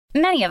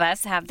Many of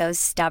us have those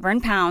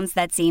stubborn pounds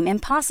that seem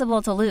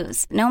impossible to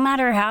lose, no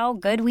matter how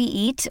good we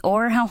eat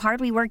or how hard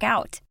we work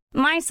out.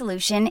 My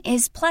solution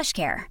is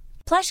PlushCare.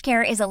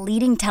 PlushCare is a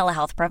leading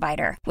telehealth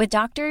provider with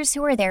doctors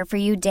who are there for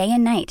you day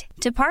and night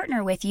to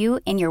partner with you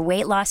in your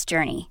weight loss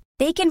journey.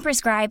 They can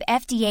prescribe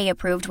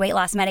FDA-approved weight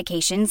loss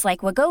medications like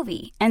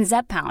Wegovy and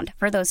Zepbound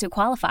for those who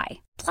qualify.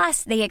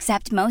 Plus, they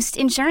accept most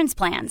insurance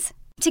plans.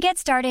 To get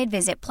started,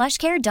 visit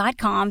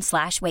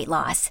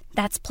plushcare.com/weightloss.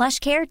 That's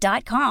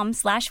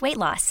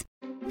plushcare.com/weightloss.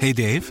 Hey,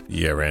 Dave.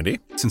 Yeah, Randy.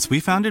 Since we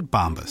founded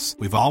Bombas,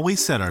 we've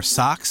always said our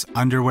socks,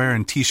 underwear,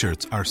 and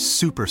T-shirts are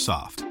super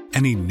soft.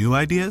 Any new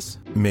ideas?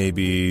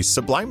 Maybe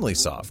sublimely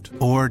soft.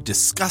 Or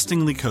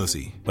disgustingly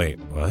cozy. Wait,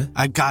 what?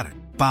 I got it.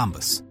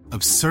 Bombas.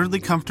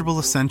 Absurdly comfortable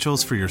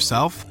essentials for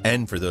yourself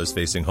and for those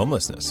facing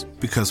homelessness.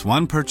 Because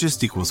one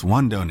purchased equals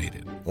one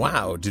donated.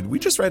 Wow, did we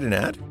just write an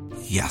ad?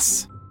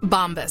 Yes.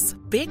 Bombas.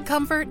 Big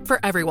comfort for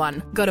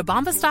everyone. Go to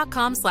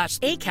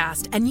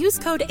bombas.com/ACAST and use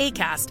code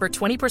ACAST for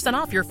 20%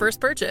 off your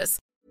first purchase.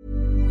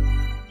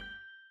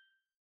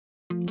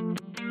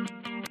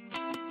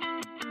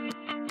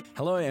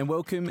 Hello and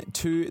welcome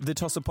to the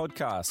Tosser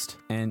Podcast.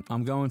 And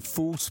I'm going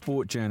full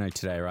sport journo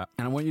today, right?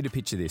 And I want you to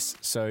picture this.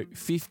 So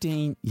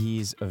 15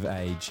 years of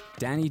age,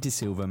 Danny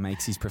Desilva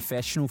makes his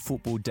professional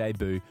football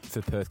debut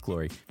for Perth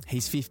Glory.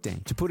 He's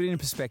 15. To put it in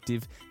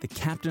perspective, the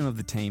captain of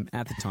the team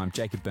at the time,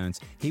 Jacob Burns,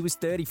 he was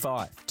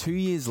 35. 2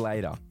 years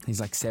later, he's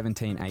like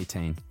 17,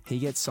 18. He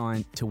gets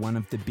signed to one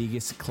of the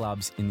biggest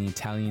clubs in the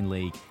Italian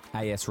league,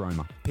 AS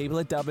Roma. People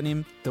are dubbing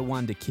him the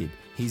Wonder Kid.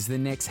 He's the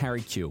next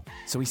Harry Kewell.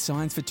 So he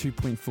signs for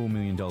 $2.4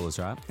 million,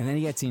 right? And then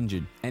he gets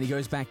injured and he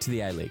goes back to the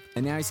A-League.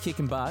 And now he's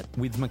kicking butt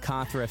with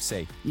MacArthur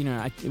FC. You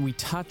know, we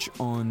touch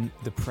on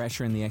the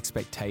pressure and the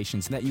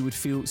expectations that you would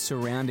feel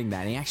surrounding that.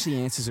 And he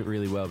actually answers it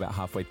really well about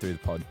halfway through the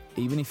pod.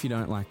 Even if you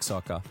don't like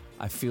soccer,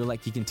 I feel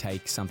like you can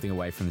take something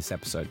away from this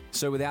episode.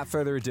 So without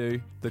further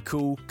ado, the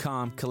cool,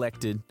 calm,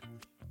 collected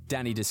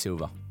Danny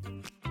Desilva.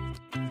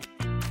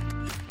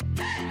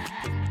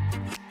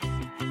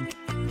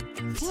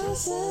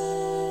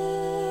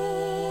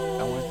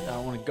 I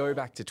want to go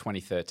back to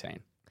 2013.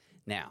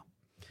 Now,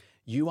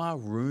 you're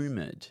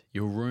rumoured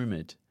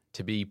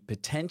to be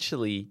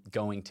potentially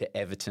going to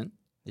Everton.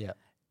 Yeah.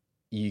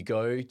 You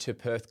go to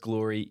Perth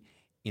Glory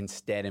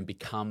instead and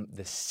become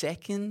the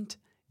second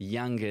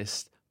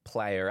youngest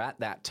player at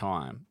that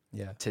time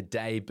to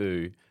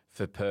debut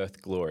for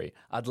Perth Glory.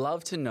 I'd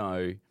love to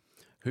know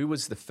who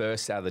was the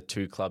first out of the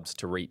two clubs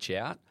to reach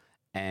out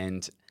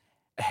and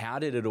how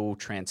did it all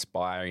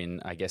transpire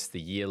in, I guess,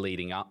 the year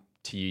leading up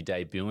to you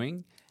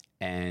debuting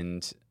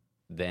and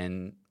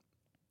then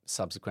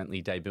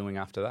subsequently debuting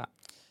after that?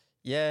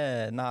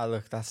 Yeah, no,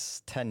 look,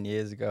 that's 10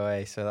 years ago,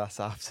 eh? So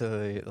that's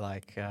absolute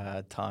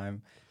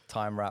time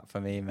wrap for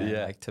me, man.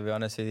 Yeah. Like, to be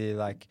honest with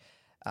you,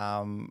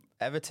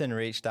 Everton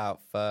reached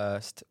out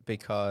first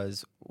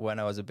because when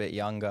I was a bit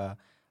younger,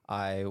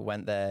 I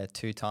went there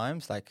 2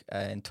 times,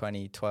 in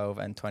 2012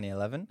 and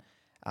 2011.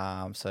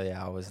 I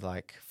was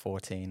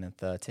 14 and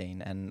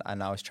 13 and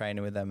I was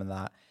training with them and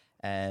that,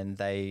 and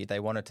they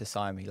wanted to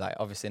sign me,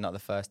 obviously not the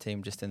first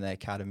team, just in the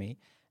academy,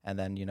 and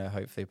then,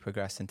 hopefully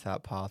progress into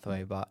that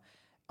pathway. But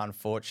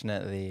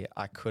unfortunately,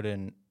 I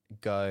couldn't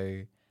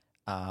go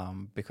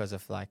because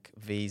of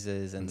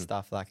visas and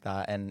stuff like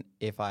that. And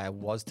if I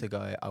was to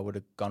go, I would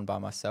have gone by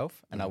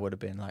myself and I would have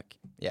been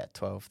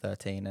 12,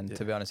 13. And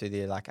to be honest with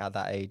you, at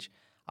that age,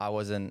 I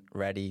wasn't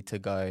ready to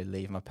go,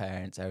 leave my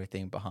parents,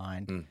 everything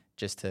behind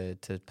just to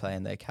play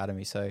in the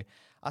academy. So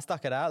I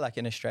stuck it out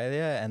in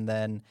Australia, and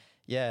then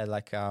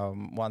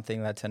one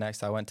thing led to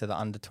next. I went to the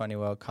Under-20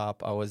 World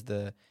Cup. I was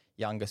the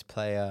youngest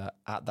player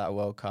at that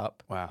World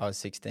Cup. Wow. I was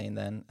 16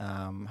 then.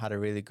 Had a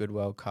really good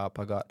World Cup.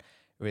 I got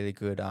really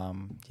good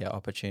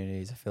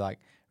opportunities. I feel like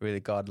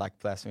really God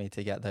blessed me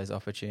to get those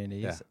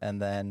opportunities. Yeah.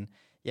 And then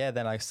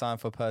I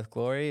signed for Perth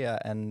Glory,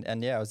 and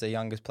I was the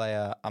youngest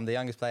player. I'm the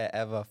youngest player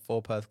ever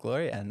for Perth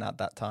Glory, and at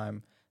that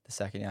time, the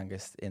second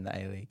youngest in the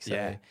A-League.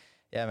 So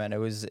yeah, man, it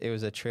was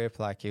a trip.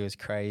 It was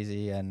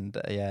crazy, and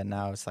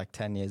now it's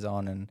 10 years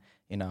on,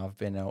 and I've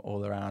been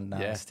all around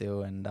now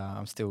still, and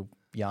I'm still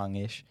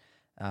youngish.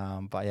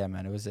 But yeah,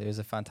 man, it was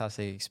a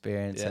fantastic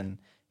experience, and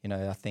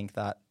I think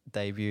that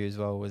debut as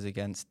well was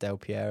against Del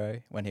Piero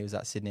when he was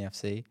at Sydney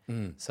FC.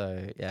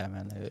 So yeah,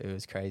 man, it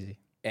was crazy.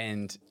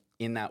 And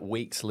in that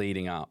weeks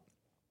leading up,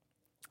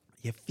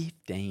 you're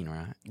 15,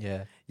 right?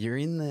 Yeah. You're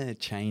in the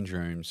change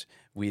rooms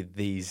with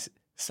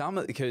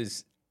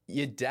because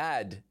your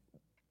dad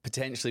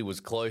potentially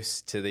was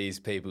close to these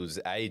people's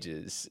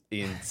ages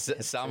in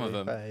some of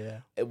them.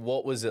 Fair, yeah.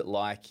 What was it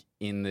like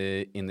in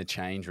the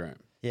change room?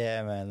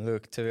 Yeah, man.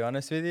 Look, to be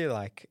honest with you,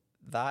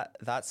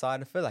 that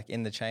side of it,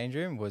 in the change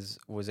room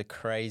was a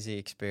crazy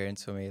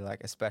experience for me,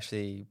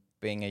 especially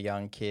being a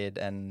young kid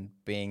and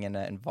being in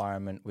an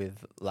environment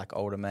with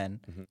older men.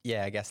 Mm-hmm.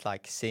 Yeah, I guess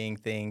seeing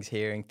things,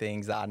 hearing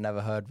things that I'd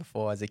never heard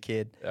before as a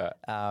kid,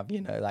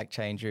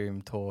 change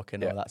room talk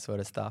and all that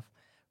sort of stuff.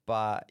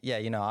 But yeah,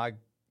 I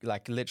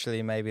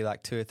literally maybe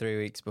 2 or 3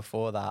 weeks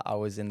before that, I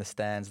was in the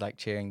stands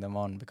cheering them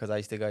on because I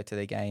used to go to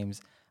the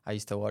games I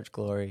used to watch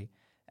Glory.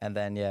 And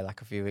then, yeah,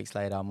 like a few weeks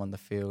later, I'm on the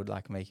field,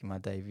 like making my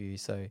debut.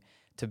 So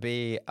to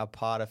be a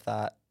part of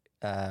that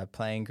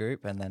playing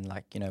group and then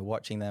like,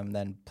 watching them,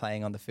 then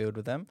playing on the field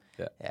with them.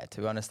 Yeah,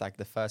 to be honest, like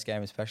the first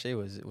game especially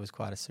was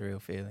quite a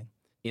surreal feeling.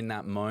 In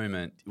that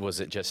moment, was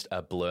it just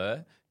a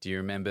blur? Do you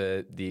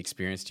remember the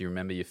experience? Do you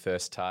remember your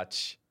first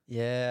touch?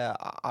 Yeah,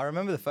 I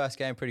remember the first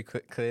game pretty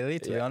clearly,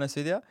 to be honest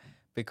with you,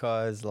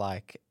 because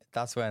like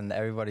that's when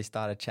everybody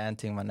started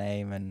chanting my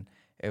name, and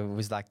it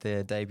was like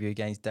the debut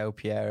against Del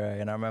Piero.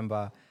 And I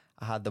remember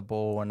I had the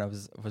ball and I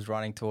was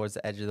running towards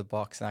the edge of the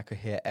box, and I could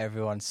hear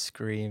everyone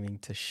screaming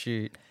to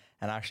shoot,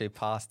 and I actually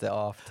passed it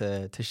off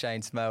to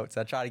Shane Smeltz.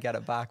 I tried to get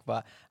it back,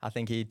 but I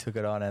think he took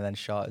it on and then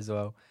shot as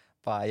well.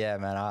 But yeah,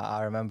 man,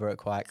 I remember it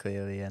quite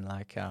clearly, and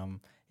like,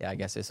 I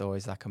guess it's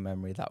always like a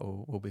memory that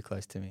will be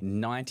close to me.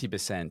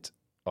 99%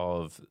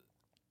 of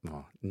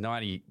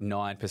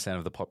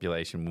the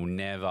population will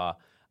never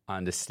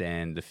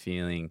understand the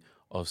feeling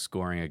of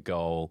scoring a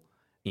goal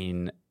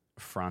in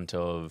front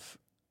of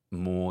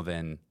more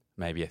than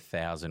maybe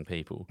 1,000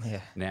 people.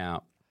 Yeah.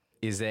 Now,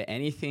 is there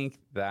anything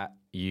that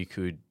you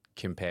could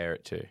compare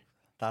it to?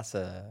 That's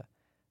a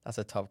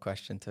tough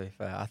question, to be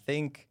fair. I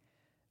think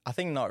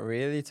not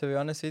really, to be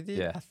honest with you.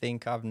 Yeah. I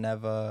think I've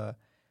never,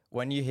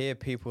 when you hear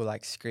people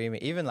like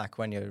screaming, even like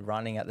when you're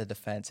running at the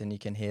defense and you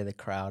can hear the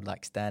crowd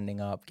like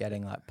standing up,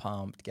 getting like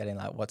pumped, getting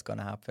like what's going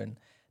to happen,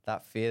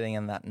 that feeling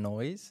and that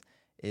noise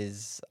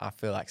is, I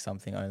feel like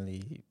something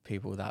only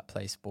people that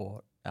play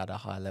sport at a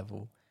high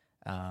level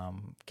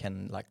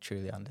can like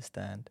truly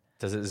understand.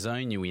 Does it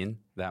zone you in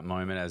that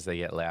moment as they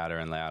get louder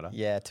and louder?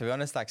 Yeah, to be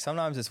honest, like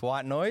sometimes it's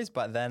white noise,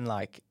 but then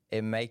like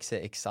it makes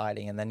it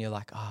exciting, and then you're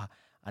like, I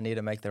need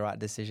to make the right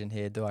decision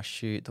here. Do I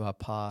shoot? Do I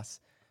pass?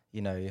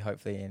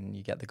 Hopefully, and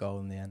you get the goal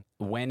in the end.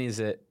 When is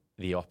it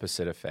the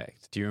opposite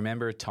effect? Do you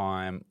remember a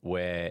time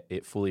where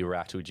it fully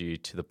rattled you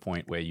to the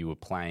point where you were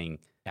playing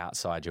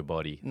outside your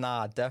body?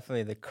 Nah,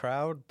 definitely. The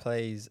crowd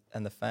plays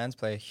and the fans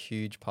play a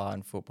huge part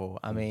in football.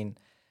 I mean,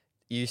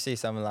 you see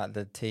something like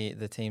the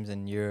teams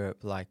in Europe,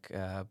 like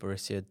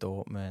Borussia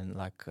Dortmund,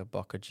 like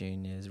Boca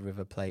Juniors,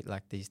 River Plate,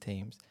 like these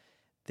teams.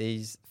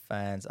 These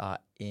fans are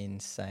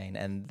insane,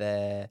 and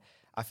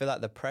I feel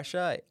like the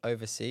pressure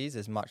overseas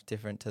is much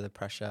different to the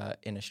pressure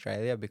in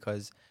Australia,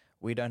 because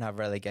we don't have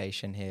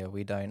relegation here.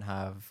 We don't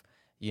have,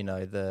 it's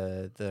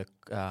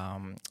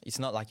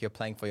not like you're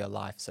playing for your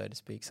life, so to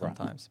speak,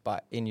 sometimes. Right.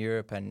 But in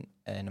Europe and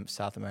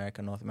South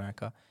America, North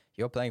America,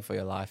 you're playing for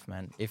your life,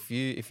 man. If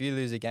you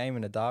lose a game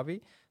in a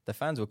derby, the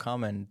fans will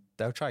come and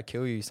they'll try to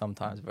kill you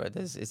sometimes, bro.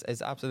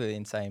 It's absolutely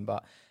insane,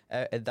 but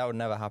that would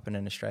never happen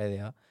in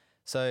Australia.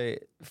 So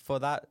for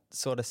that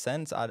sort of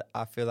sense,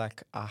 I feel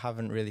like I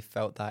haven't really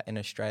felt that in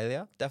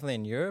Australia. Definitely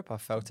in Europe, I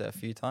felt it a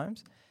few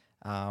times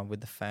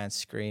with the fans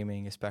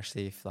screaming,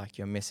 especially if like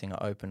you're missing an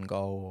open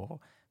goal or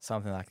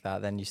something like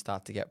that. Then you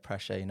start to get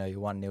pressure. You're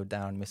 1-0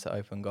 down, miss an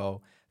open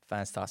goal,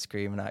 fans start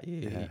screaming at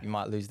you. Yeah. You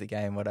might lose the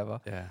game, whatever.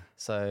 Yeah.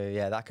 So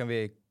yeah, that can be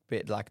a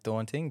bit like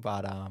daunting,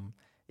 but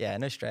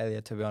in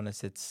Australia, to be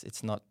honest,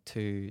 it's not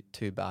too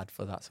bad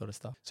for that sort of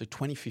stuff. So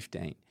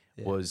 2015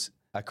 was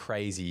a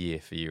crazy year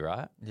for you,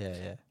 right?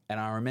 Yeah. And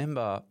I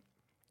remember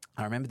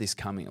this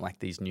coming, like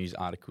these news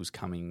articles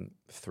coming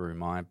through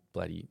my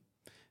bloody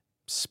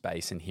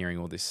space and hearing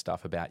all this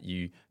stuff about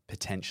you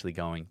potentially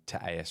going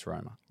to AS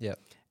Roma. Yep.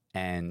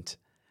 And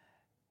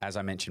as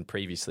I mentioned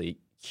previously,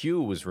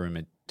 Huel was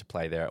rumoured to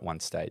play there at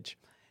one stage.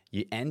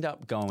 You end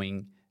up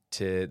going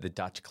to the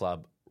Dutch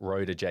club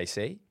Roda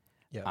JC.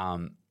 Yep.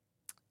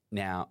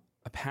 Now,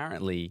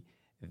 apparently,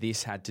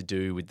 this had to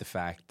do with the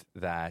fact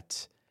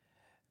that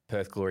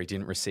Perth Glory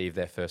didn't receive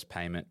their first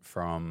payment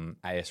from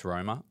AS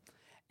Roma.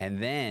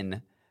 And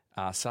then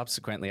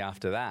subsequently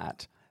after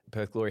that,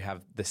 Perth Glory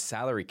have the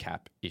salary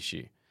cap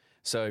issue.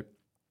 So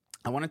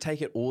I want to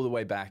take it all the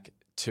way back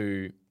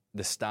to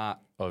the start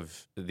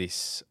of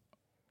this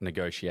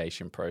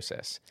negotiation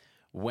process.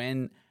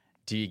 When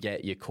do you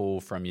get your call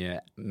from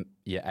your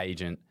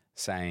agent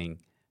saying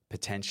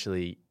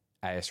potentially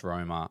AS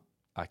Roma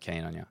are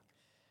keen on you?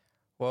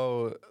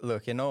 Well,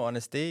 look, in all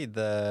honesty,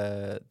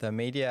 the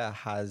media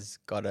has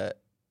got it.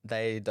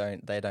 They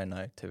don't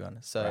know, to be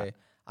honest. So right.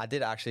 I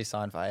did actually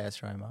sign for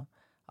AS Roma.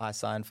 I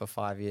signed for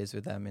 5 years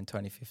with them in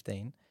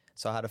 2015.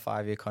 So I had a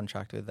 5-year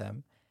contract with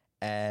them.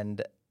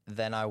 And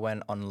then I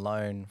went on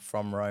loan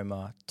from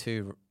Roma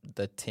to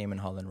the team in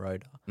Holland,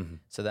 Roda. Mm-hmm.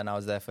 So then I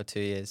was there for 2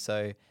 years.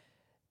 So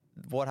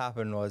what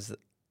happened was,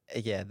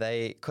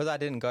 because I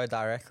didn't go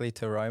directly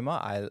to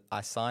Roma,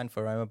 I signed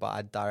for Roma, but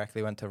I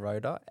directly went to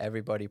Roda.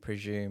 Everybody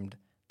presumed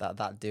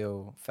that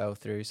deal fell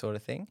through, sort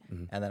of thing.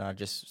 Mm-hmm. And then I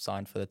just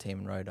signed for the team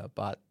in Roda,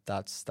 but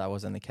that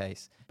wasn't the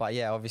case. But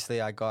yeah,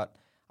 obviously I got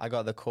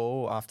the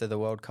call after the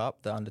World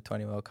Cup, the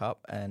Under-20 World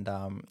Cup, and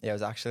it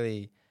was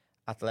actually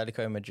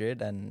Atletico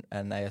Madrid and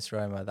AS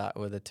Roma that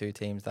were the two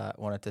teams that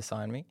wanted to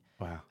sign me.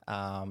 Wow.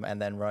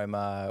 And then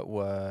Roma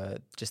were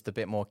just a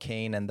bit more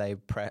keen, and they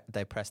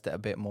pressed it a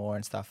bit more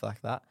and stuff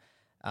like that.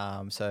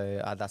 So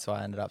that's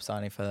why I ended up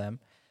signing for them.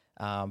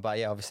 But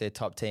yeah, obviously a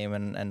top team,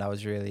 and I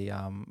was really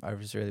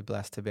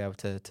blessed to be able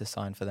to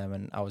sign for them,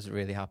 and I was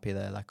really happy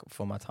there, like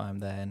for my time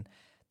there. And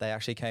they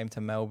actually came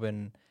to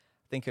Melbourne,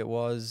 I think it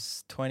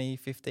was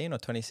 2015 or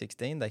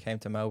 2016. They came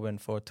to Melbourne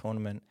for a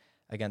tournament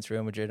against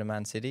Real Madrid and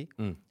Man City.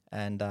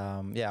 And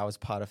I was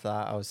part of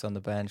that. I was on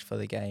the bench for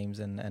the games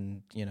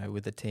and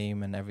with the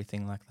team and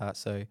everything like that.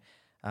 So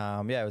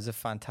it was a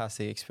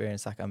fantastic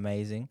experience, like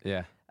amazing.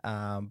 Yeah.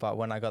 But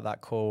when I got that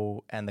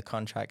call and the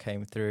contract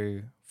came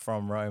through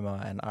from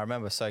Roma, and I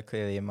remember so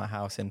clearly in my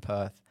house in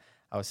Perth,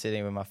 I was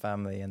sitting with my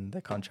family and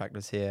the contract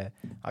was here.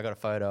 I got a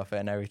photo of it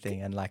and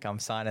everything, and like I'm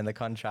signing the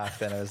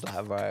contract, and it was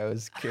like, bro, it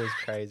was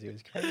crazy. It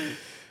was crazy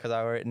because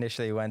I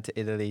initially went to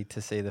Italy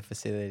to see the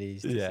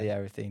facilities, to see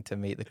everything, to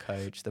meet the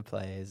coach, the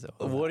players.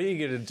 What are you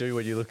going to do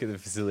when you look at the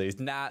facilities?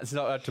 Nah, it's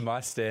not up to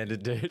my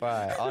standard, dude.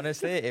 Right.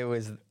 Honestly, it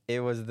was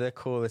the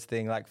coolest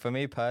thing. Like for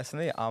me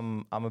personally,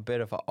 I'm a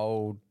bit of an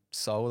old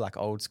soul, like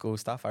old school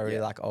stuff. I really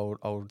like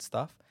old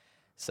stuff.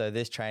 So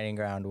this training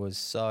ground was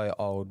so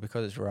old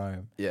because it's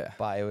Rome. Yeah.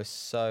 But it was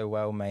so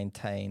well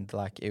maintained.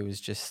 Like it was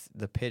just,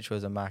 the pitch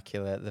was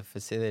immaculate. The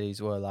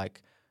facilities were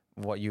like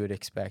what you would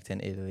expect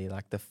in Italy.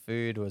 Like the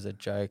food was a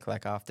joke.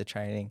 Like after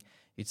training,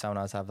 you'd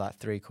sometimes have like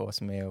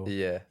 3-course meal.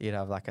 Yeah. You'd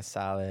have like a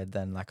salad,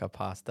 then like a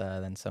pasta,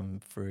 then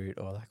some fruit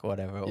or like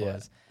whatever it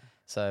was.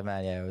 So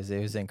man, it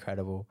was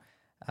incredible.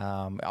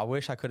 I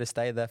wish I could have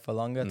stayed there for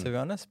longer, to be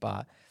honest,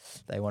 but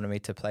they wanted me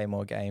to play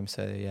more games.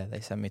 So yeah, they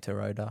sent me to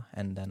Roda,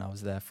 and then I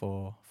was there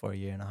for a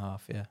year and a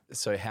half. Yeah.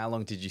 So how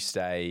long did you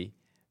stay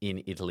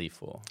in Italy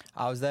for?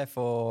 I was there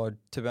for,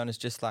 to be honest,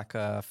 just like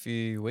a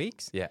few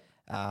weeks. Yeah.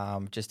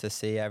 Just to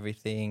see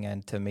everything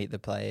and to meet the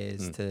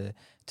players, to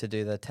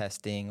do the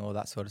testing, all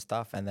that sort of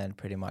stuff. And then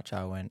pretty much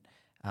I went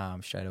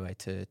straight away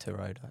to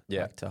Roda,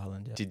 back to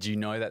Holland. Yeah. Did you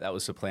know that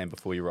was the plan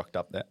before you rocked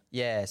up there?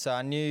 Yeah. So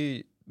I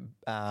knew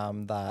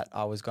that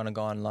I was going to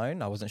go on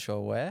loan. I wasn't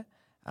sure where.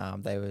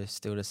 They were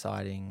still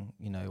deciding,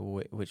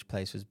 which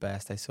place was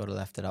best. They sort of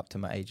left it up to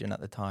my agent at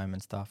the time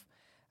and stuff.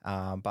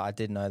 But I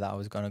did know that I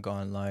was going to go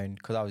on loan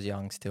because I was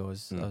young still.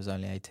 I was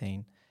only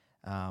 18.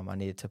 I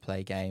needed to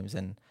play games,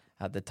 and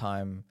at the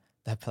time,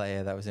 the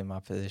player that was in my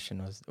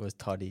position was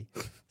Toddy.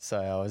 So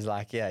I was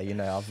like,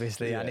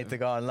 obviously I need to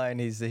go on loan.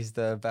 He's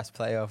the best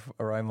player of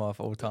Roma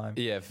of all time.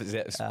 Yeah, for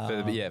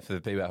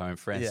the people at home,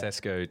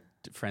 Francesco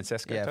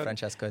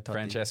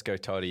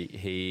Totti.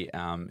 He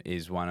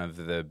is one of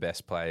the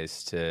best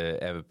players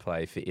to ever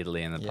play for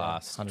Italy in the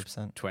past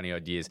 100%. 20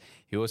 odd years.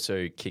 He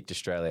also kicked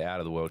Australia out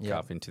of the World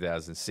Cup in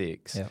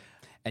 2006. Yeah.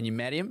 And you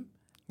met him?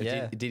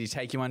 Yeah. Did he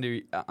take you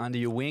under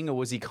your wing, or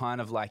was he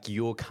kind of like,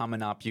 you're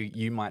coming up,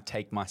 you might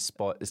take my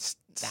spot,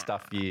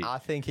 stuff you? I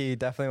think he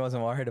definitely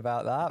wasn't worried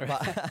about that,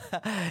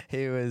 but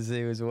he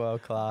was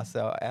world class.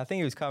 So I think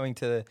he was coming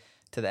to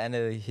the end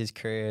of his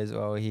career as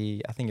well.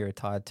 I think he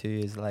retired 2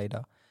 years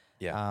later.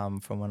 Yeah.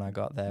 From when I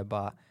got there,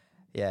 but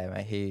yeah,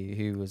 mate,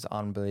 he was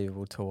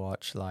unbelievable to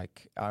watch.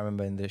 Like I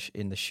remember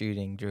in the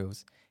shooting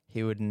drills,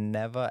 he would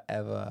never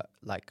ever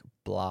like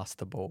blast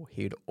the ball.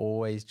 He would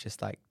always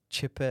just like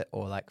chip it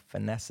or like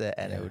finesse it,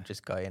 and it would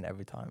just go in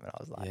every time. And I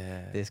was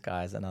like, this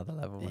guy's another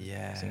level.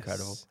 Yeah, it's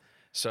incredible.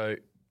 So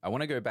I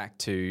want to go back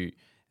to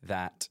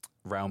that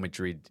Real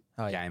Madrid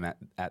game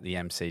at the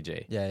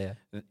MCG. Yeah.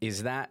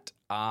 Is that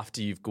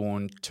after you've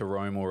gone to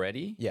Rome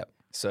already? Yep.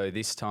 So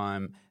this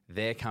time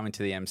they're coming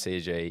to the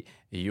MCG,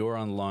 you're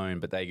on loan,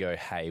 but they go,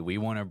 hey, we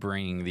want to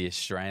bring the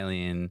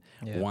Australian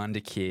wonder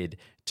kid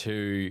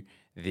to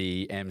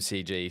the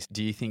MCG.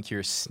 Do you think you're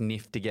a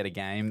sniff to get a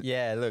game?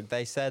 Yeah, look,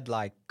 they said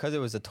because it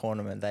was a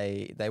tournament,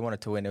 they wanted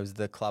to win. It was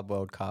the Club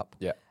World Cup.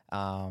 Yeah.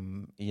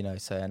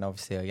 So, and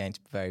obviously against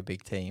very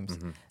big teams.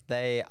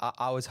 Mm-hmm.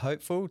 I was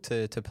hopeful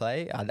to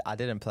play. I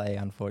didn't play,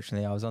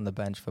 unfortunately. I was on the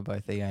bench for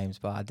both the games,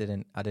 but I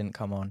didn't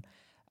come on.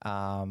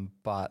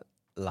 But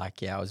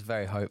I was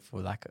very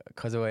hopeful,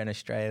 because we're in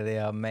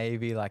Australia,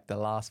 maybe the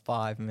last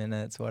 5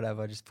 minutes,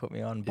 whatever, just put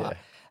me on. But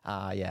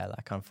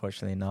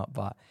unfortunately not.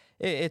 But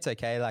it's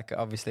okay.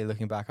 Obviously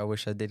looking back, I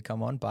wish I did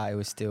come on, but it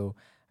was still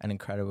an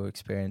incredible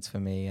experience for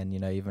me. And,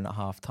 even at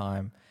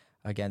halftime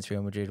against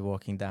Real Madrid,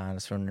 walking down,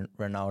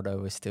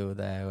 Ronaldo was still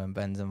there, and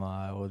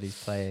Benzema, all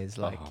these players,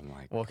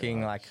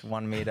 walking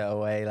 1 meter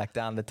away,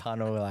 down the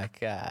tunnel,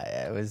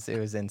 it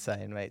was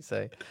insane, mate.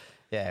 So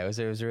yeah, it was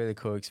a really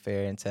cool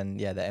experience. And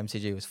yeah, the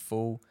MCG was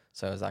full.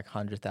 So it was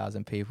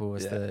 100,000 people.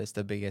 It's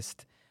the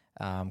biggest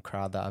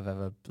crowd that I've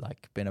ever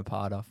been a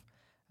part of.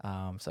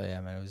 So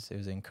yeah, man, it was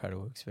an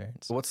incredible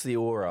experience. What's the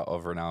aura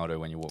of Ronaldo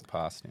when you walk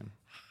past him?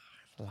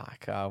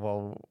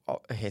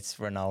 It's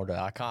Ronaldo.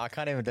 I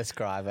can't even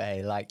describe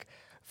it.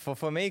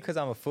 For me, because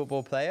I'm a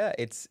football player,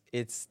 it's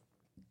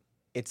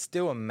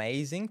still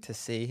amazing to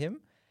see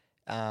him.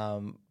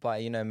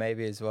 But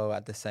maybe as well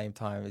at the same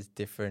time it's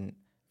different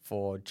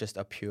for just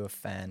a pure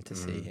fan to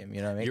see him.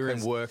 You know what I mean? You're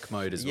in work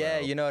mode as well. Yeah,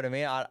 you know what I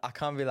mean? I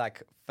can't be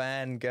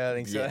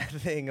fangirling certain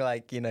thing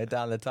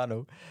down the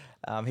tunnel.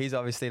 He's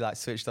obviously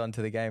switched on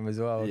to the game as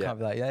well. I can't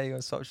be you want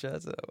to swap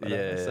shirts or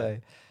whatever. Yeah. So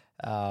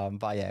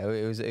but yeah,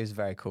 it was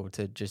very cool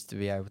to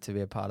be able to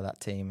be a part of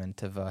that team and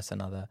to verse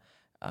another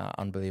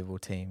unbelievable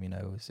team. You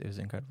know, it was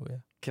incredible. Yeah.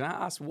 Can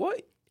I ask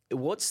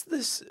what's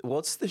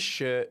the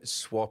shirt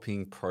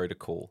swapping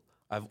protocol?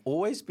 I've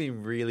always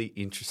been really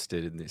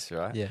interested in this,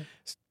 right? Yeah.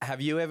 Have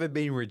you ever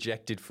been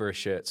rejected for a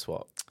shirt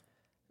swap?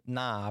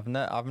 Nah,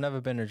 I've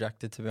never been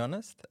rejected, to be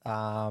honest.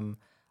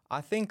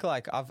 I think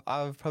like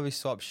I've probably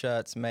swapped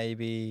shirts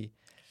maybe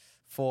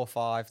 4 or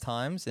 5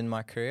 times in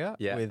my career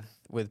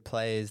with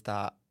players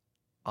that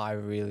I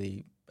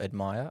really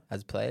admire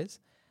as players.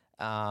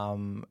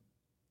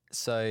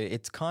 So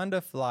it's kind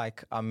of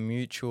like a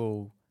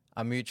mutual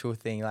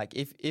thing. Like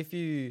if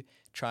you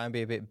try and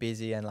be a bit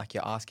busy and like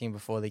you're asking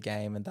before the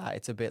game and that,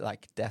 it's a bit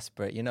like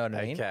desperate, you know what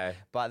I mean? Okay.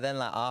 But then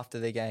like after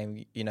the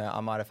game, you know, I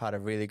might have had a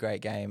really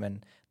great game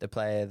and the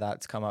player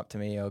that's come up to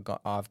me or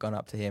I've gone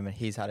up to him and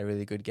he's had a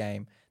really good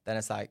game. Then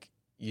it's like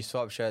you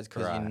swap shirts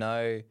because you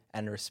know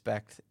and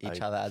respect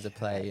each other as a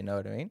player, you know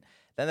what I mean?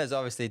 Then there's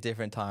obviously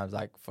different times,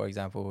 like for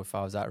example, if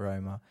I was at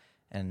Roma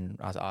and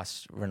I was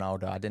asked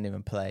Ronaldo, I didn't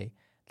even play.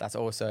 That's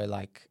also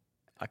like,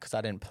 because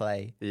I didn't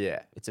play.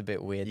 Yeah. It's a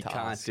bit weird You to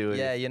can't ask. do it.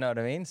 Yeah, you know what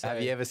I mean? So,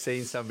 Have you ever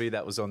seen somebody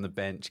that was on the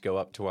bench go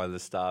up to one of the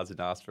stars and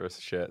ask for a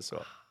shirt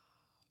swap?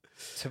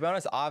 to be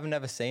honest, I've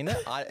never seen it.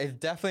 It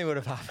definitely would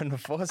have happened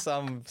before.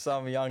 Some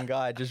young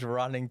guy just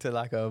running to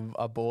like a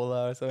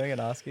baller or something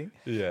and asking.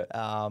 Yeah.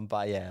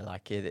 But yeah,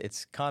 like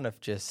it's kind of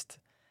just,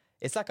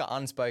 it's like an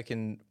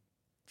unspoken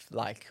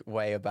like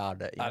way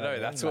about it. You I know,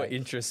 that's what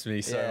interests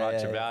me so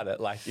much about it.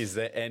 Like, is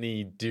there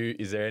any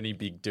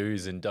big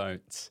do's and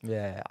don'ts?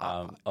 Yeah,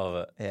 of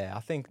it? Yeah,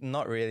 I think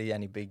not really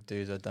any big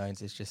do's or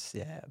don'ts. It's just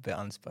a bit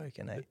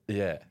unspoken.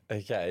 Yeah.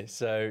 Okay.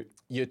 So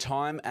your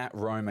time at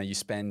Roma, you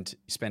spend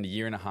a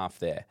year and a half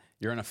there.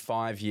 You're on a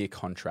 5-year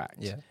contract.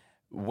 Yeah.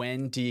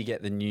 When do you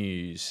get the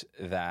news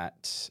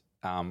that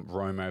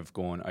Roma have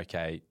gone,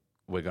 okay,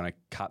 we're going to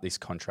cut this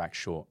contract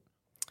short?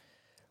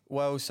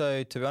 Well,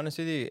 so to be honest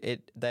with you,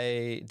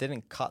 they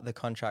didn't cut the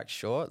contract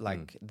short.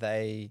 Like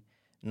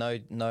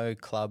no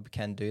club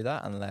can do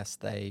that unless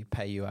they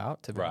pay you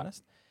out, to be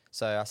honest.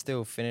 So I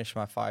still finished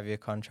my 5-year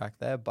contract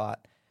there,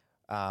 but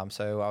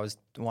so I was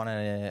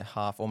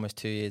 1.5, almost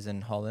 2 years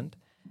in Holland,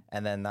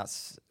 and then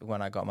that's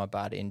when I got my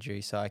bad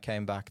injury. So I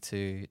came back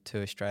to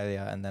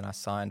Australia, and then I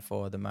signed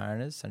for the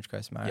Mariners, Central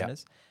Coast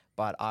Mariners. Yep.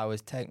 But I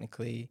was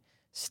technically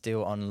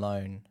still on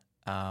loan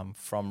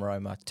from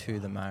Roma to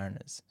the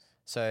Mariners.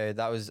 So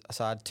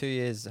I had 2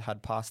 years,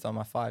 had passed on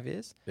my 5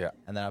 years. Yeah.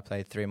 And then I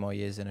played 3 more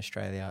years in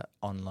Australia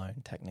on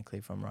loan,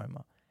 technically from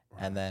Roma.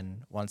 Right. And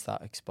then once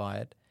that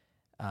expired,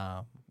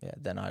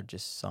 then I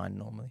just signed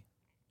normally.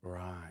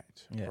 Right.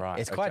 Yeah. Right.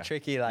 It's quite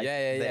tricky, like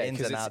the ins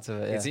and outs of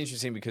it. Yeah. It's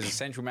interesting because the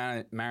Central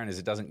Mariners,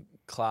 it doesn't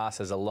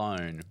class as a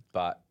loan,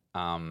 but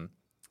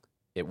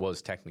it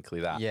was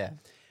technically that. Yeah.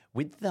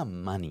 With the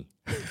money.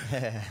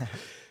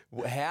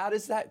 How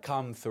does that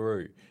come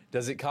through?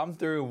 Does it come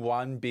through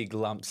one big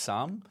lump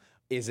sum?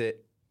 Is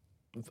it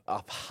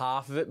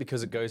half of it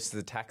because it goes to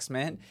the tax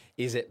man?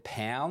 Is it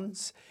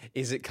pounds?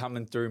 Is it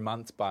coming through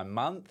month by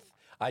month?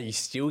 Are you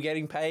still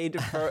getting paid?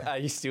 Are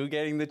you still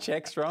getting the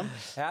checks from?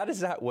 How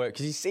does that work?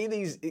 Because you see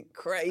these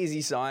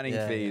crazy signing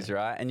fees,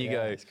 right? And you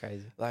go, it's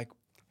crazy. Like,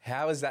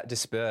 how is that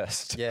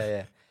dispersed?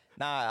 Yeah.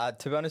 Nah,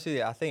 to be honest with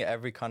you, I think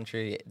every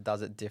country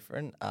does it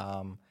different.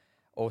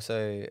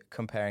 Also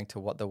comparing to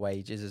what the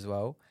wage is as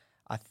well.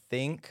 I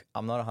think,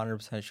 I'm not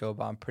 100% sure,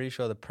 but I'm pretty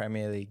sure the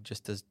Premier League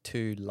just does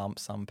 2 lump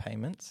sum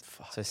payments.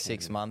 So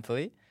 6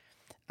 monthly.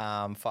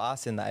 For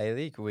us in the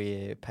A-League,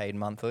 we're paid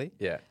monthly.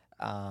 Yeah.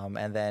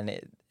 And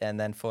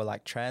then for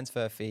like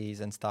transfer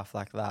fees and stuff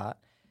like that,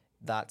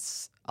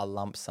 that's a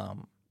lump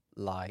sum,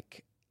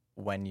 like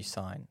when you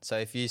sign. So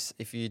if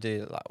you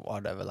do like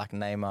whatever, like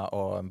Neymar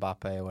or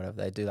Mbappe or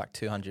whatever, they do like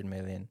 200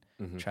 million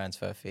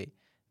transfer fee,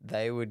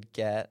 they would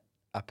get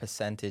a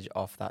percentage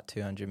off that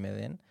 200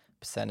 million.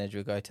 Percentage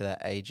will go to their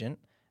agent,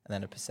 and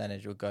then a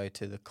percentage will go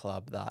to the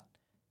club that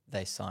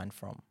they signed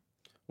from.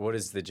 What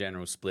is the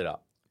general split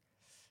up?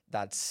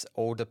 That's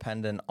all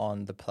dependent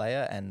on the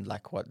player and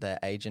like what their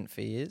agent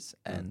fee is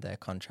and their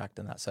contract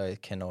and that. So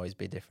it can always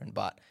be different.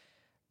 But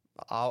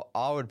I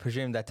would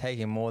presume they're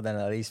taking more than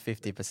at least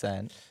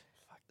 50%.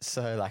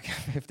 So like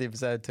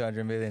 50% of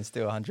 200 million,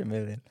 still 100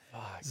 million.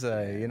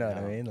 So you know what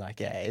I mean? Like,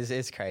 yeah,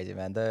 it's crazy,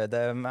 man.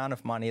 The amount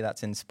of money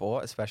that's in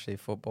sport, especially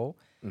football,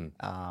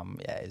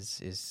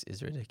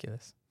 is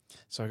ridiculous.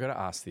 So I got to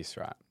ask this,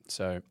 right?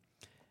 So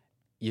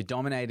you're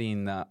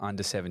dominating the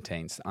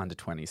under-17s, the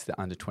under-20s,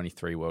 the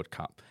under-23 World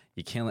Cup.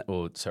 You're killing,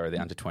 the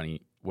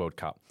under-20 World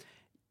Cup.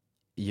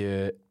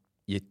 You're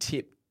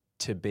tipped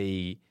to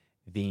be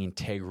the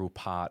integral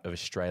part of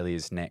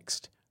Australia's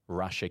next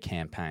Russia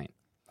campaign.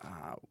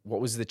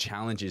 What was the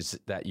challenges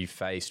that you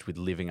faced with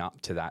living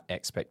up to that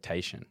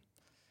expectation?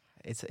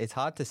 It's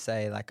hard to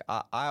say. Like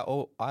I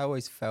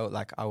always felt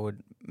like I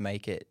would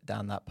make it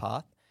down that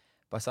path,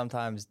 but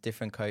sometimes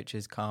different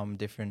coaches come,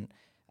 different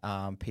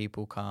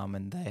people come,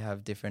 and they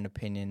have different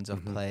opinions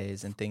of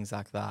players and things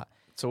like that.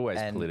 It's always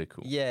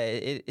political. Yeah,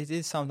 it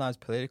is sometimes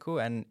political,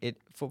 and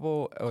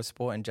football or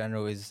sport in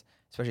general is,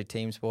 especially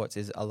team sports,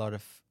 is a lot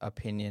of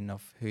opinion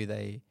of who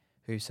they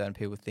who certain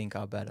people think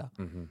are better.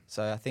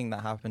 So I think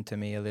that happened to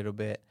me a little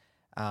bit.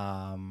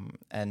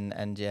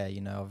 And yeah,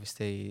 you know,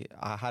 obviously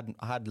I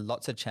had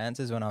lots of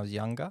chances when I was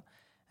younger.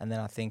 And then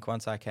I think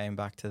once I came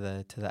back to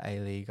the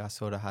A-League, I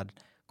sort of had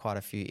quite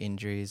a few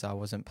injuries. I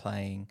wasn't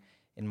playing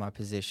in my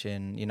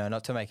position, you know,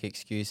 not to make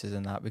excuses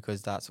and that,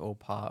 because that's all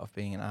part of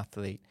being an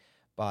athlete.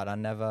 But I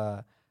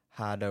never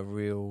had a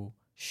real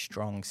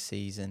strong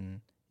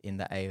season in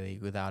the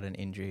A-League without an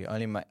injury.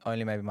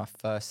 Only maybe my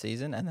first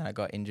season, and then I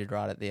got injured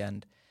right at the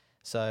end.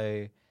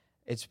 So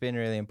it's been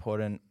really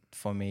important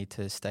for me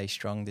to stay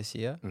strong this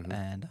year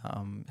and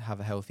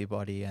have a healthy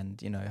body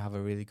and, you know, have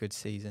a really good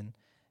season,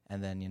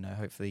 and then, you know,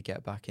 hopefully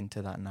get back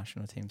into that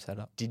national team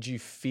setup. Did you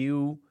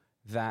feel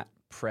that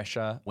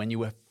pressure when you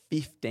were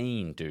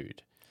 15,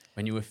 dude?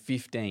 When you were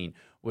 15,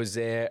 was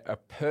there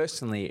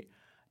personally,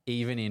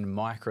 even in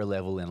micro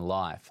level in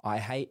life, I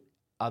hate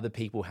other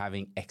people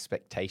having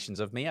expectations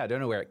of me. I don't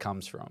know where it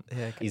comes from.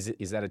 Yeah, okay.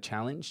 Is that a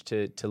challenge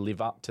to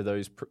live up to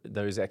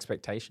those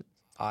expectations?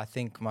 I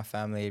think my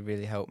family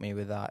really helped me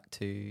with that,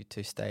 to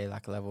stay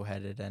like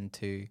level-headed and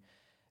to,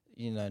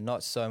 you know,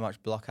 not so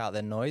much block out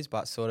the noise,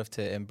 but sort of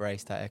to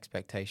embrace that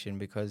expectation,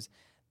 because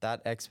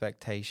that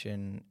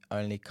expectation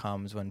only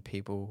comes when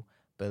people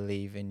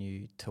believe in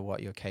you to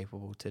what you're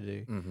capable to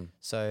do.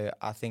 So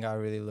I think I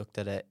really looked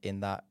at it in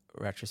that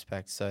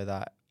retrospect so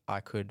that I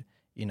could,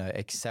 you know,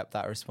 accept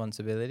that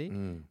responsibility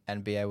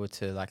and be able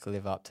to like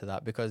live up to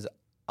that, because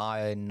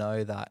I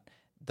know that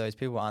those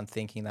people aren't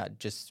thinking that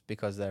just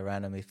because they're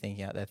randomly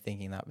thinking that. They're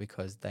thinking that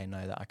because they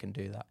know that I can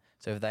do that.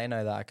 So if they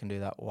know that I can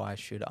do that, why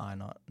should I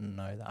not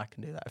know that I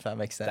can do that, if that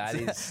makes sense?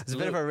 That is it's a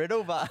bit of a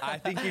riddle, but I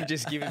think you've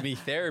just given me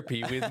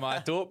therapy with my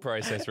thought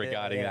process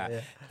regarding that.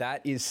 Yeah.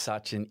 That is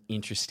such an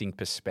interesting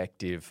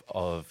perspective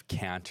of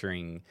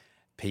countering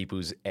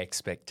people's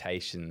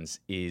expectations,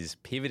 is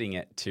pivoting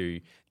it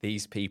to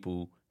these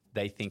people.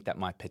 They think that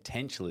my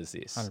potential is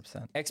this.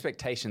 100%.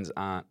 Expectations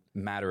aren't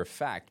matter of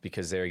fact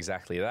because they're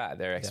exactly that.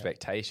 They're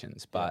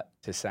expectations. But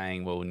to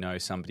saying, well, no,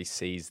 somebody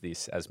sees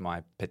this as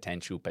my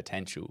potential.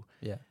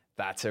 Yeah.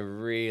 That's a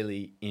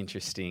really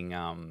interesting,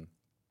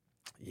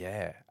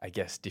 I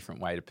guess, different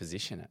way to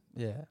position it.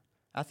 Yeah.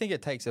 I think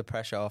it takes the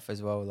pressure off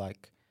as well.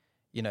 Like,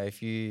 you know, I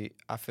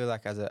feel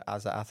like as an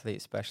athlete,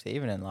 especially,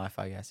 even in life,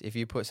 I guess, if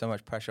you put so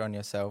much pressure on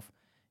yourself,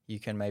 you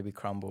can maybe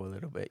crumble a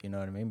little bit, you know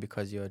what I mean?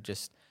 Because you're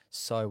just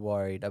so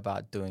worried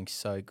about doing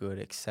so good,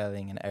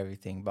 excelling and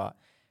everything. But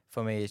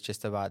for me, it's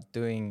just about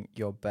doing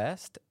your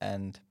best.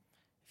 And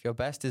if your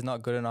best is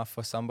not good enough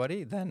for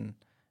somebody, then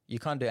you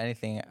can't do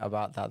anything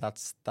about that.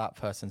 That's that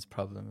person's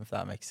problem, if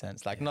that makes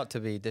sense. Like, not to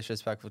be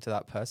disrespectful to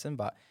that person,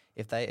 but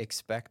if they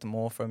expect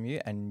more from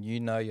you and you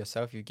know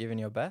yourself, you've given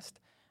your best,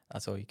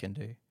 that's all you can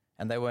do.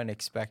 And they won't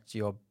expect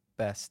your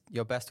best.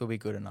 Your best will be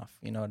good enough.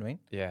 You know what I mean?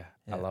 Yeah.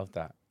 I love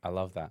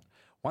that.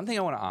 One thing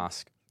I want to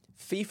ask,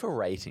 FIFA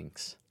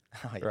ratings,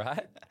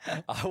 right?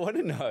 I want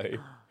to know,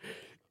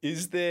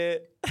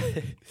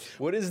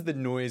 what is the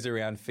noise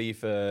around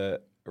FIFA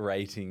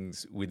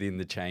ratings within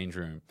the change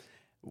room?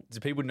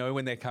 Do people know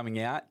when they're coming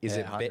out? Is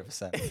it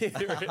 100%?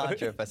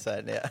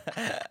 100%,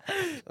 yeah.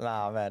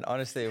 Nah, man.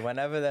 Honestly,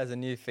 whenever there's a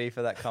new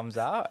FIFA that comes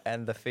out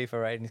and the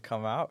FIFA ratings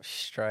come out,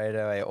 straight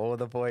away, all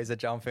the boys are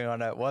jumping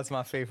on it. What's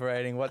my FIFA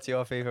rating? What's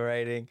your FIFA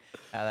rating?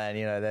 And then,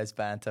 you know, there's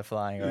banter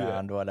flying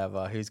around,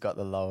 whatever. Who's got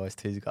the lowest?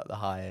 Who's got the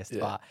highest? Yeah.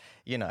 But,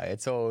 you know,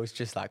 it's always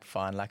just like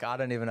fun. Like, I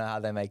don't even know how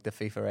they make the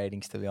FIFA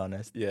ratings, to be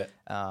honest. Yeah.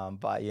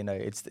 But, you know,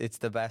 it's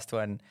the best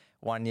when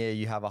one year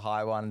you have a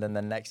high one, then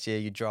the next year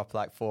you drop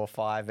like 4 or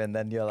 5, and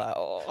then you're like,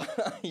 oh,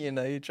 you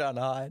know, you're trying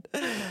to hide.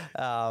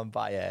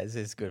 But yeah,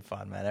 it's good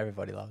fun, man.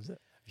 Everybody loves it.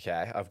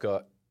 Okay, I've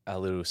got a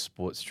little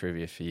sports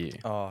trivia for you.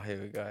 Oh,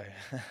 here we go.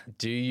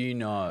 Do you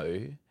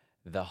know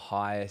the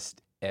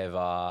highest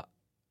ever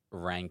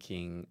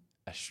ranking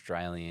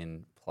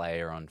Australian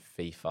player on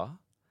FIFA?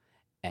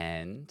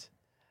 And,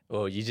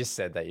 well, you just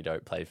said that you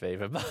don't play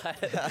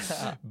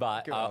FIFA,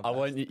 but I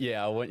want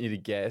you to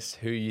guess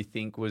who you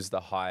think was the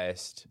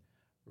highest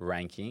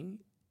ranking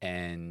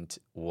and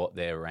what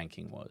their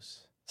ranking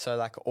was. So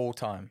like all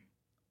time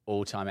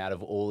out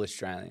of all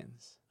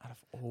Australians.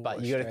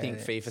 But you got to think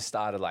FIFA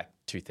started like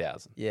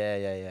 2000.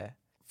 Yeah.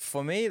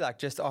 For me, like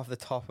just off the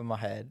top of my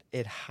head,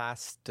 it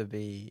has to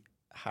be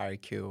Harry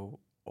Kewell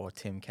or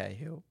Tim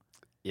Cahill.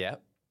 Yeah.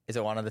 Is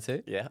it one of the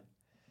two? Yeah.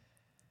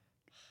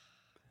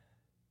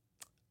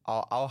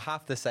 I'll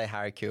have to say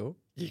Harry Kewell.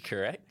 You're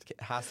correct.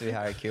 It has to be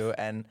Harry Kewell.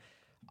 And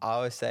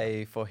I would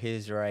say for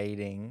his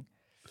rating,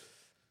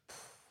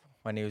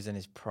 when he was in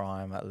his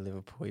prime at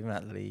Liverpool, even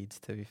at Leeds,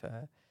 to be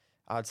fair,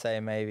 I'd say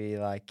maybe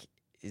like,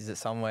 is it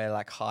somewhere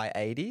like high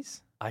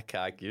 80s? I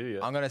can't give you.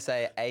 I'm going to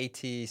say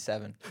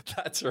 87.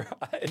 That's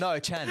right. No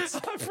chance.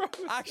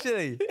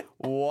 Actually,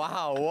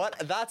 wow. What?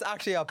 That's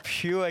actually a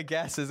pure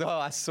guess as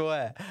well, I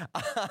swear.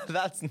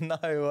 That's no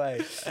way.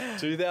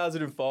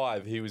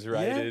 2005, he was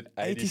rated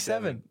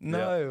 87.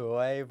 No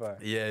way, bro.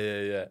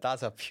 Yeah.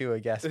 That's a pure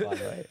guess, by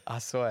the way. I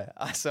swear.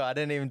 I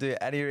didn't even do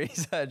any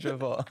research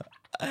before.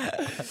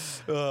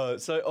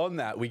 So on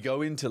that, we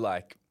go into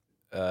like,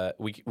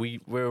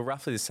 we're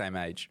roughly the same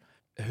age.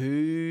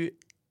 Who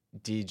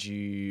did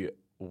you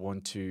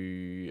want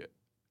to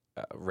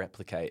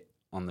replicate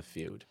on the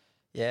field?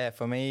 Yeah,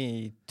 for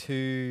me,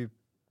 2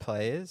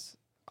 players.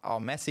 Oh,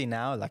 Messi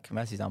now, like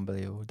Messi's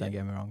unbelievable, don't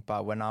get me wrong.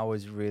 But when I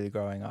was really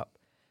growing up,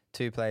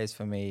 2 players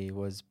for me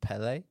was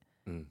Pele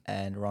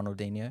and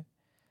Ronaldinho.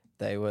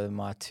 They were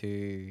my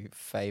 2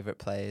 favourite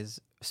players,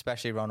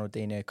 especially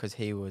Ronaldinho because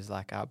he was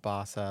like at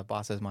Barca.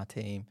 Barca's my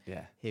team.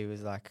 Yeah. He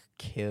was like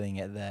killing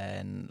it there,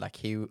 and like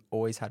he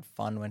always had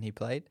fun when he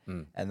played.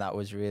 And that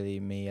was really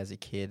me as a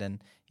kid.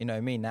 And, you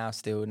know, me now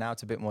it's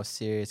a bit more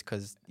serious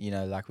because, you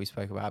know, like we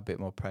spoke about, a bit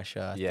more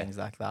pressure, things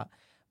like that.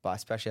 But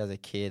especially as a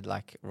kid,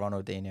 like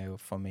Ronaldinho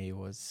for me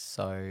was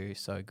so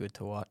good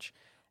to watch.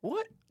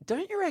 What?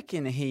 Don't you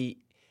reckon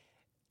he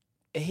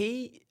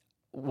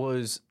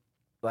was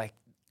like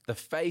the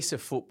face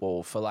of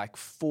football for like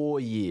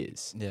 4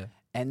 years? Yeah.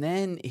 And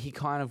then he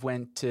kind of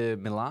went to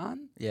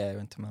Milan? Yeah, he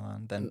went to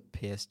Milan, then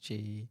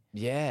PSG.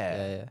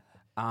 Yeah.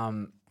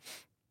 I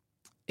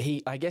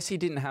guess he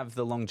didn't have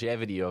the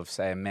longevity of,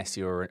 say, a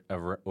Messi or a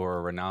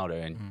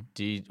Ronaldo. And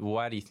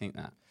why do you think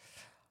that?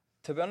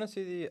 To be honest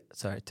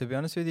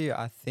with you,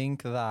 I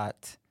think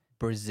that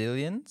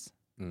Brazilians,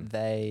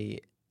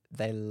 they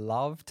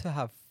love to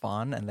have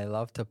fun and they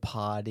love to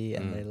party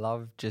and they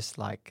love just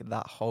like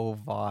that whole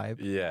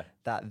vibe. Yeah.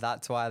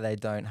 That's why they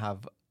don't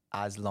have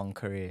as long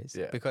careers.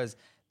 Yeah. Because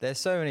there's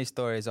so many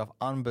stories of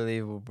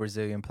unbelievable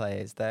Brazilian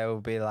players. They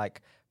will be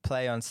like,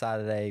 play on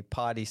Saturday,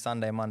 party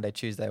Sunday, Monday,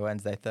 Tuesday,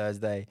 Wednesday,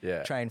 Thursday,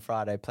 train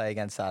Friday, play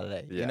again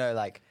Saturday. Yeah. You know,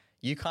 like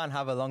you can't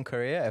have a long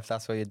career if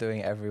that's what you're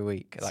doing every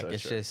week. Like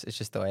it's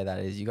just the way that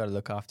is. You got to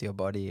look after your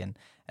body and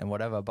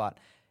whatever. But,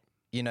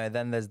 you know,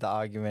 then there's the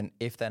argument,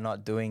 if they're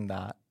not doing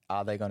that,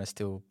 are they going to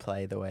still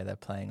play the way they're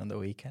playing on the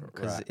weekend?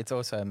 Because it's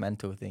also a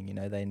mental thing, you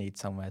know, they need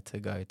somewhere to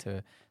go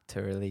to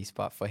release.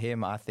 But for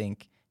him, I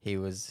think he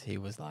was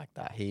like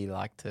that. He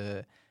liked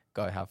to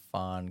go have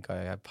fun, go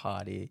have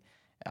party.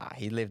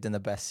 He lived in the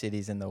best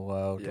cities in the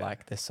world. Yeah.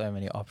 Like there's so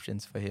many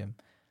options for him.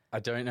 I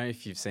don't know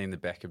if you've seen the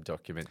Beckham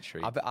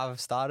documentary.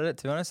 I've started it,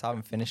 to be honest. I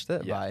haven't finished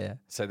it, but yeah.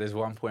 So there's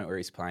one point where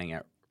he's playing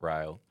at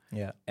Rail.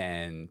 Yeah.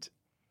 And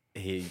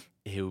he's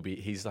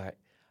like,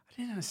 I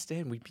didn't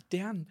understand. We'd be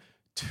down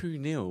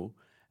 2-0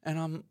 and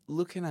I'm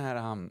looking at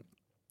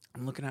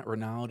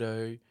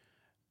Ronaldo,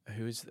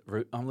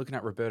 I'm looking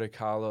at Roberto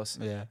Carlos,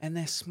 and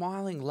they're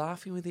smiling,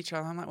 laughing with each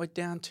other. I'm like, we're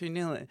down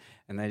 2-0.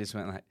 And they just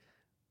went like,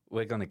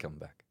 we're going to come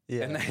back.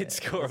 Yeah, and they'd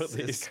score all these.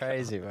 It's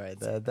crazy, bro.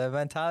 Their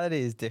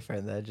mentality is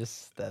different. They're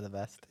the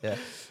best. Yeah.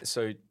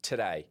 So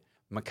today,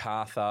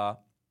 MacArthur,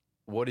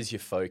 what is your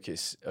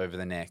focus over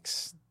the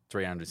next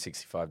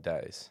 365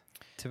 days?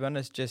 To be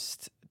honest,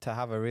 just to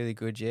have a really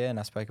good year. And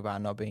I spoke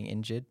about not being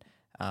injured.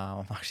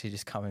 I'm actually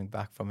just coming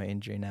back from an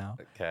injury now.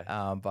 Okay.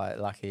 But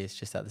luckily it's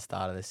just at the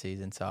start of the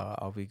season, so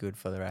I'll be good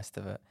for the rest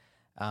of it.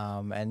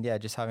 And yeah,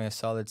 just having a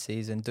solid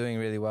season, doing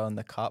really well in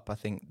the cup. I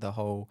think the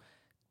whole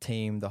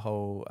team, the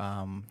whole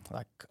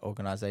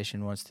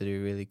organisation wants to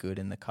do really good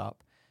in the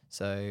cup.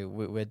 So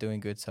we're doing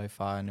good so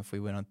far, and if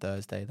we win on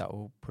Thursday, that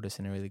will put us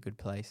in a really good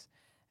place.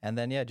 And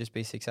then just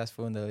be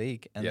successful in the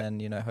league, and then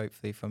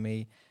hopefully for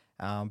me,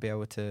 be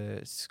able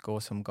to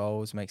score some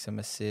goals, make some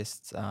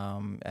assists,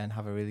 and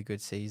have a really good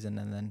season,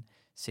 and then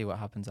see what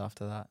happens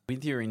after that.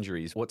 With your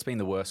injuries, what's been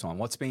the worst one?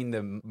 What's been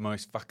the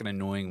most fucking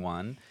annoying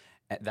one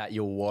that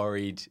you're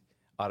worried,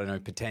 I don't know,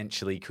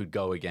 potentially could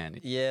go again?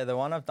 Yeah, the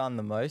one I've done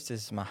the most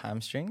is my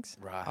hamstrings.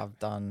 Right. I've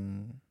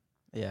done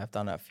it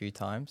a few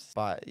times.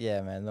 But yeah,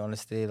 man,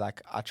 honestly,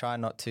 like I try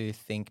not to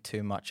think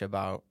too much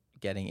about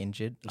getting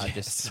injured. I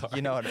just,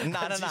 you know what I mean?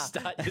 No. You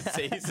start your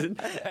season,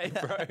 hey,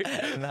 bro.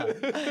 No,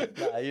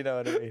 you know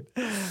what I mean?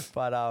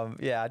 But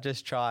I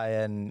just try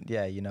and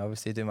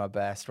obviously do my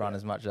best, run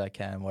as much as I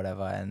can,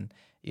 whatever, and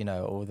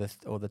all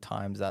the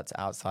times that's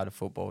outside of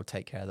football,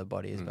 take care of the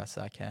body as best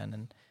as I can,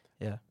 and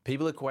yeah.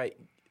 People equate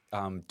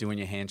doing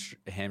your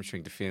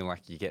hamstring to feeling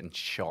like you're getting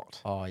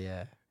shot. Oh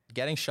yeah,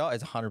 getting shot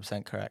is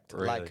 100% correct.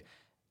 Really? Like,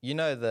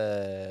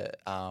 the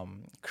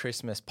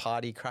Christmas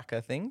party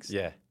cracker things?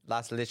 Yeah.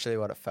 That's literally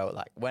what it felt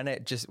like. When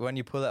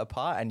you pull it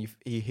apart and you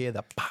hear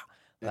the pa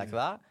like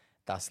that,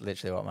 that's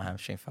literally what my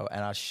hamstring felt.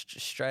 And I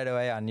straight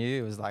away, I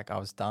knew it was like I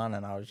was done,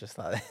 and I was just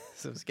like,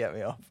 this was get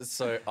me off.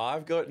 So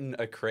I've gotten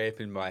a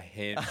cramp in my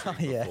hamstring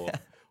before. Yeah.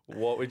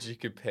 What would you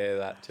compare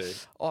that to?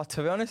 Oh,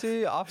 to be honest with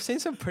you, I've seen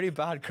some pretty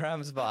bad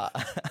cramps, but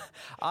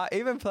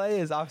even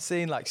players I've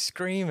seen like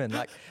screaming,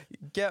 like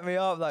get me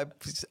up, like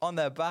on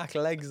their back,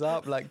 legs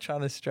up, like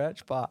trying to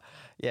stretch. But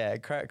yeah,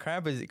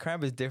 cramp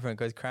is different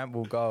because cramp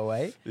will go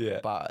away. Yeah.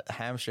 But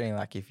hamstring,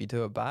 like if you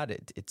do it bad,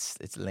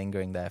 it's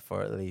lingering there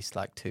for at least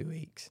like 2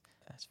 weeks.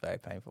 It's very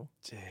painful.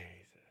 Jesus.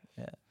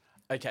 Yeah.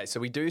 Okay, so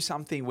we do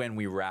something when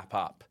we wrap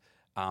up.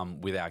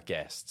 With our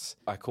guests,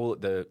 I call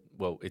it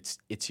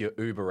it's your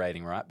Uber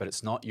rating, right? But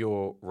it's not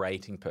your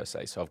rating per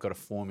se. So I've got a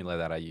formula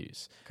that I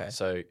use. Okay.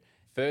 So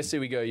firstly,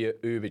 we go your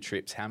Uber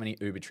trips. How many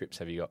Uber trips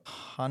have you got?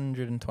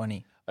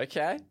 120.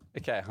 Okay,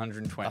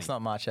 120. That's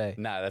not much, eh?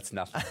 No, that's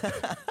nothing.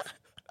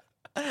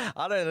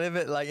 I don't live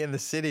it like in the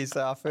city,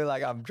 so I feel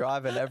like I'm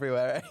driving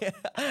everywhere.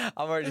 I'm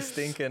already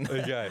stinking.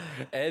 Okay.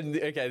 And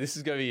this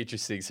is going to be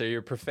interesting. So you're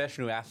a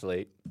professional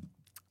athlete.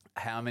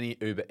 How many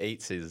Uber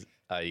Eats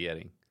are you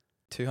getting?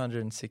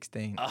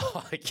 216.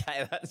 Oh,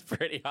 okay. That's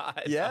pretty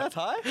high. Yeah, that's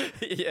high?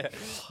 Yeah.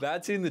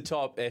 That's in the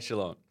top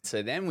echhelon.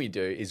 So then we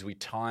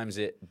times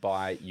it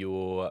by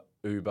your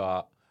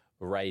Uber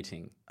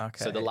rating.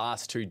 Okay. So the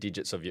last 2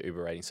 digits of your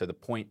Uber rating. So the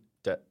point.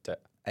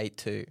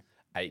 82.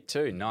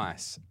 82.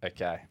 Nice.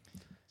 Okay.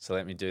 So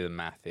let me do the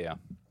math here.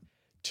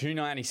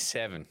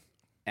 297.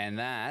 And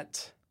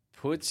that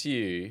puts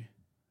you...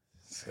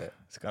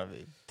 It's going to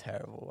be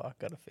terrible. I've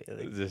got a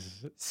feeling.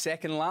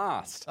 Second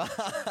last.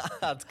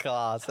 That's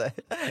class.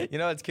 You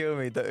know what's killing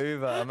me? The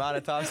Uber. Amount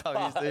of times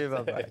I've used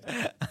Uber, bro.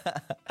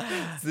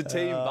 It's the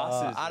team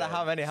buses. I don't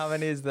know how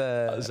many is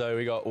the... So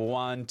we got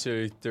 1,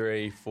 2,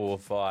 3, 4,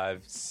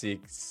 5,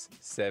 6,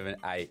 7,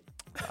 8.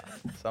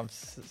 Some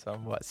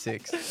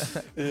 6.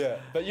 Yeah.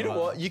 But you know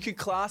what? You could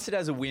class it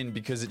as a win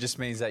because it just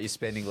means that you're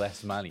spending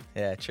less money.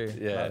 Yeah, true.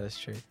 Yeah. That is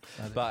true.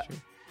 But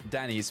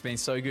Danny, it's been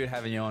so good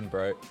having you on,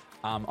 bro.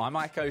 I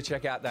might go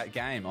check out that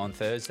game on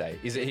Thursday.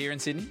 Is it here in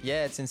Sydney?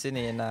 Yeah, it's in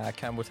Sydney in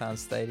Campbelltown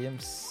Stadium,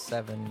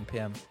 7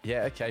 p.m.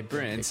 Yeah, okay,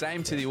 brilliant. And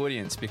same to the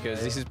audience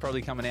because this is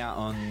probably coming out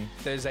on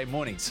Thursday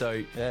morning.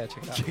 So yeah,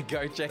 check it out.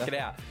 Go check it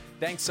out.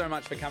 Thanks so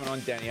much for coming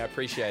on, Danny. I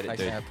appreciate it,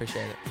 Thanks, dude. man, I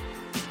appreciate it.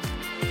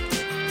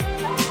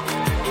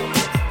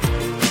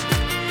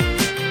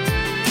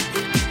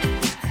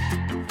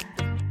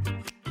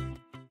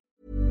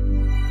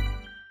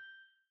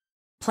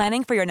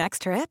 Planning for your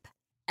next trip?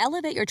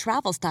 Elevate your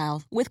travel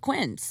style with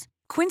Quince.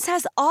 Quince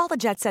has all the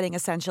jet-setting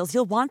essentials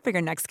you'll want for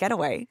your next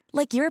getaway,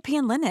 like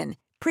European linen,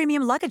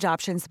 premium luggage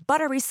options,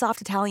 buttery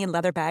soft Italian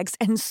leather bags,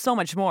 and so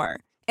much more.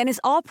 And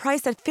is all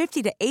priced at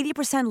 50 to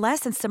 80% less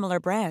than similar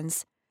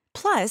brands.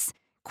 Plus,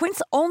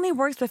 Quince only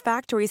works with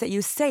factories that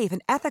use safe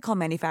and ethical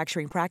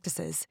manufacturing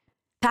practices.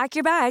 Pack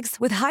your bags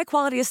with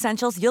high-quality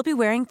essentials you'll be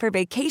wearing for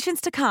vacations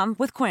to come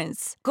with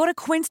Quince. Go to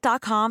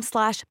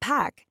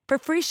quince.com/pack for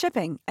free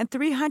shipping and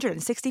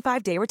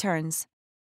 365-day returns.